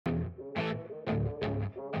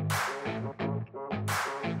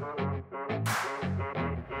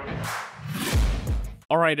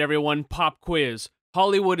All right, everyone, pop quiz.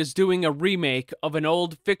 Hollywood is doing a remake of an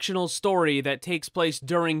old fictional story that takes place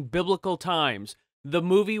during biblical times. The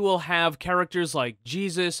movie will have characters like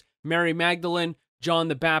Jesus, Mary Magdalene, John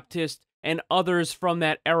the Baptist, and others from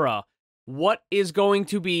that era. What is going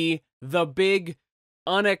to be the big,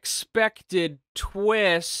 unexpected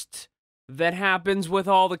twist that happens with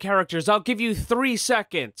all the characters? I'll give you 3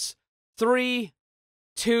 seconds. 3,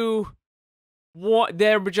 2, 1.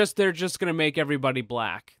 They're just gonna make everybody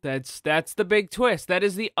black. That's the big twist. That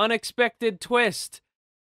is the unexpected twist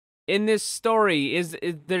in this story.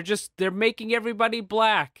 They're making everybody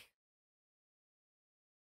black.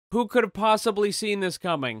 Who could have possibly seen this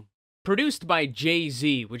coming? Produced by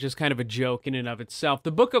Jay-Z, which is kind of a joke in and of itself, the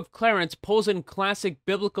Book of Clarence pulls in classic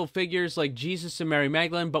biblical figures like Jesus and Mary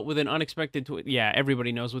Magdalene, but with an unexpected twist. Yeah,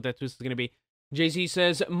 everybody knows what that twist is going to be. Jay-Z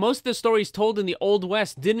says, most of the stories told in the Old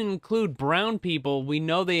West didn't include brown people. We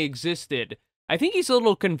know they existed. I think he's a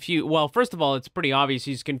little confused. Well, first of all, it's pretty obvious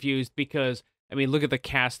he's confused because, I mean, look at the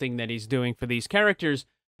casting that he's doing for these characters.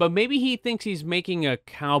 But maybe he thinks he's making a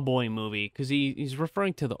cowboy movie because he's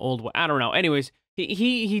referring to the Old West. I don't know. Anyways,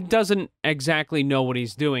 he doesn't exactly know what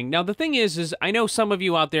he's doing. Now, the thing is I know some of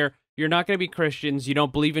you out there, you're not going to be Christians. You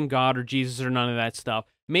don't believe in God or Jesus or none of that stuff.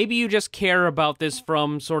 Maybe you just care about this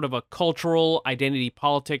from sort of a cultural identity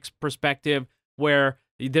politics perspective where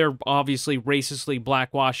they're obviously racistly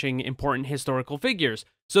blackwashing important historical figures.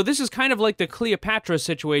 So this is kind of like the Cleopatra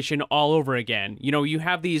situation all over again. You know, you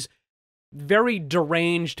have these very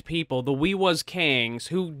deranged people, the We Was Kangs,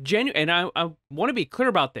 who and I want to be clear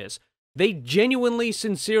about this. They genuinely,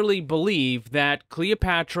 sincerely believe that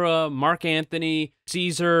Cleopatra, Mark Antony,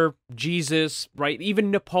 Caesar, Jesus, right,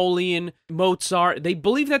 even Napoleon, Mozart, they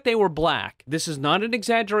believe that they were black. This is not an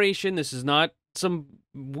exaggeration. This is not some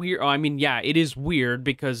weird, I mean, yeah, it is weird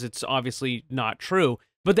because it's obviously not true,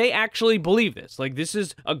 but they actually believe this. Like, this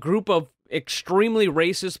is a group of extremely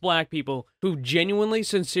racist black people who genuinely,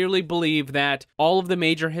 sincerely believe that all of the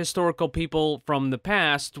major historical people from the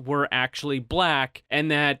past were actually black and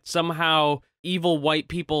that somehow evil white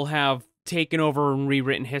people have taken over and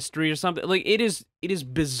rewritten history or something. Like, it is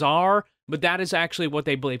bizarre, but that is actually what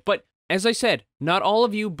they believe. But as I said, not all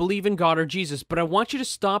of you believe in God or Jesus, but I want you to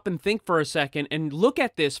stop and think for a second and look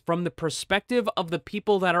at this from the perspective of the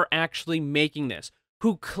people that are actually making this,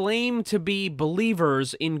 who claim to be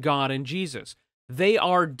believers in God and Jesus. They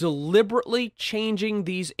are deliberately changing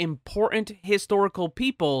these important historical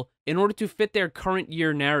people in order to fit their current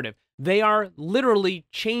year narrative. They are literally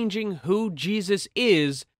changing who Jesus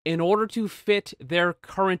is in order to fit their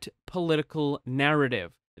current political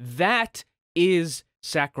narrative. That is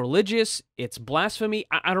sacrilegious. It's blasphemy.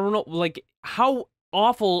 I don't know, like, how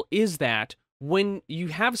awful is that? When you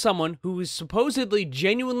have someone who supposedly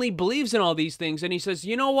genuinely believes in all these things and he says,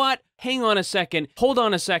 you know what? Hang on a second. Hold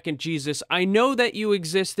on a second, Jesus. I know that you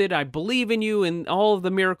existed. I believe in you and all of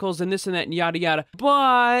the miracles and this and that and yada yada.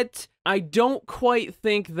 But I don't quite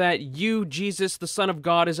think that you, Jesus, the Son of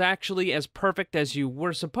God, is actually as perfect as you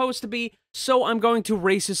were supposed to be. So I'm going to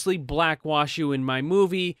racistly blackwash you in my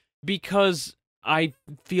movie because I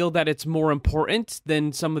feel that it's more important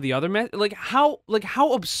than some of the other like how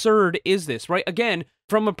absurd is this, right? Again,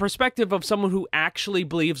 from a perspective of someone who actually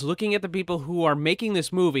believes, looking at the people who are making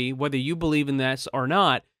this movie, whether you believe in this or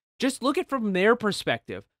not, just look at it from their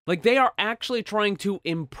perspective. Like, they are actually trying to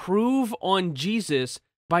improve on Jesus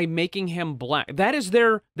by making him black. That is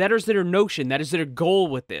their notion. That is their goal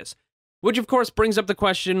with this. Which, of course, brings up the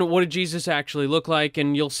question, what did Jesus actually look like?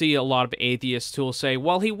 And you'll see a lot of atheists who will say,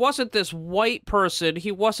 well, he wasn't this white person.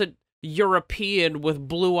 He wasn't European with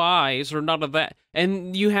blue eyes or none of that.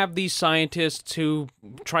 And you have these scientists who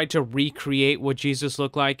tried to recreate what Jesus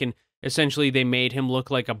looked like, and essentially they made him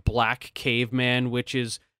look like a black caveman, which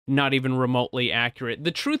is not even remotely accurate.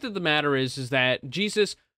 The truth of the matter is that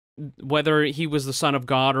Jesus, whether he was the Son of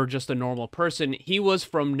God or just a normal person, he was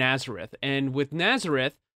from Nazareth. And with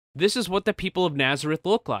Nazareth, this is what the people of Nazareth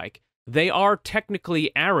look like. They are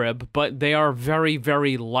technically Arab, but they are very,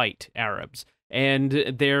 very light Arabs. And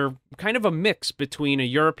they're kind of a mix between a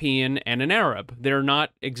European and an Arab. They're not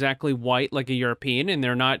exactly white like a European, and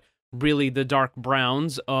they're not really the dark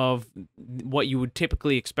browns of what you would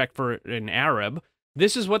typically expect for an Arab.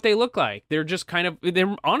 This is what they look like. They're just kind of,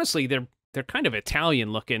 they're kind of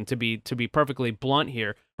Italian looking, to be perfectly blunt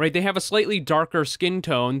here, right? They have a slightly darker skin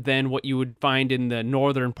tone than what you would find in the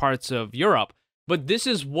northern parts of Europe. But this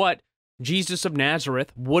is what Jesus of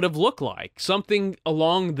Nazareth would have looked like. Something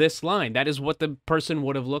along this line. That is what the person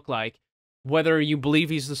would have looked like. Whether you believe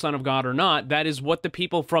he's the Son of God or not, that is what the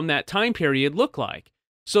people from that time period look like.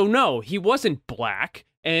 So no, he wasn't black.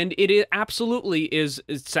 And absolutely is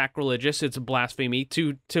sacrilegious. It's blasphemy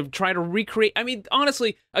to try to recreate. I mean,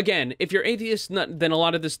 honestly, again, if you're atheist, then a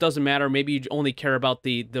lot of this doesn't matter. Maybe you only care about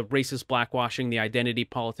the racist blackwashing, the identity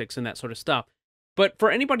politics, and that sort of stuff. But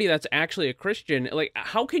for anybody that's actually a Christian, like,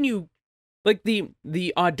 how can you, like,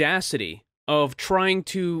 the audacity of trying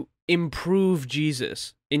to improve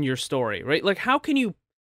Jesus in your story, right? Like, how can you?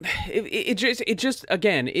 It just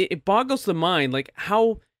again, it boggles the mind, like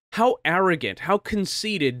how arrogant, how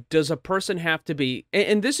conceited does a person have to be?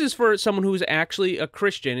 And this is for someone who's actually a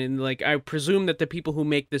Christian, and like I presume that the people who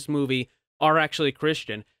make this movie are actually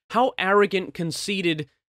Christian. How arrogant, conceited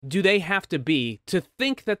do they have to be to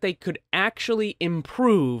think that they could actually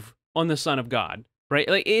improve on the Son of God, right?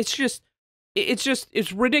 Like, it's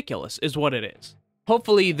ridiculous is what it is.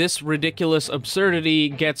 Hopefully this ridiculous absurdity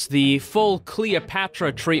gets the full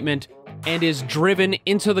Cleopatra treatment and is driven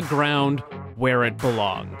into the ground where it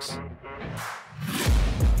belongs.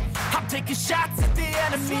 I'm taking shots at the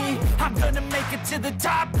enemy. I'm gonna make it to the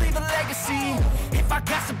top, leave a legacy. If I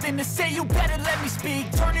got something to say, you better let me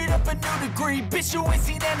speak. Turn it up a new degree, bitch, you ain't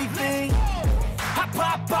seen anything. I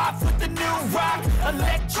pop off with the new rock,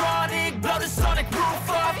 electronic, blow the sonic boom.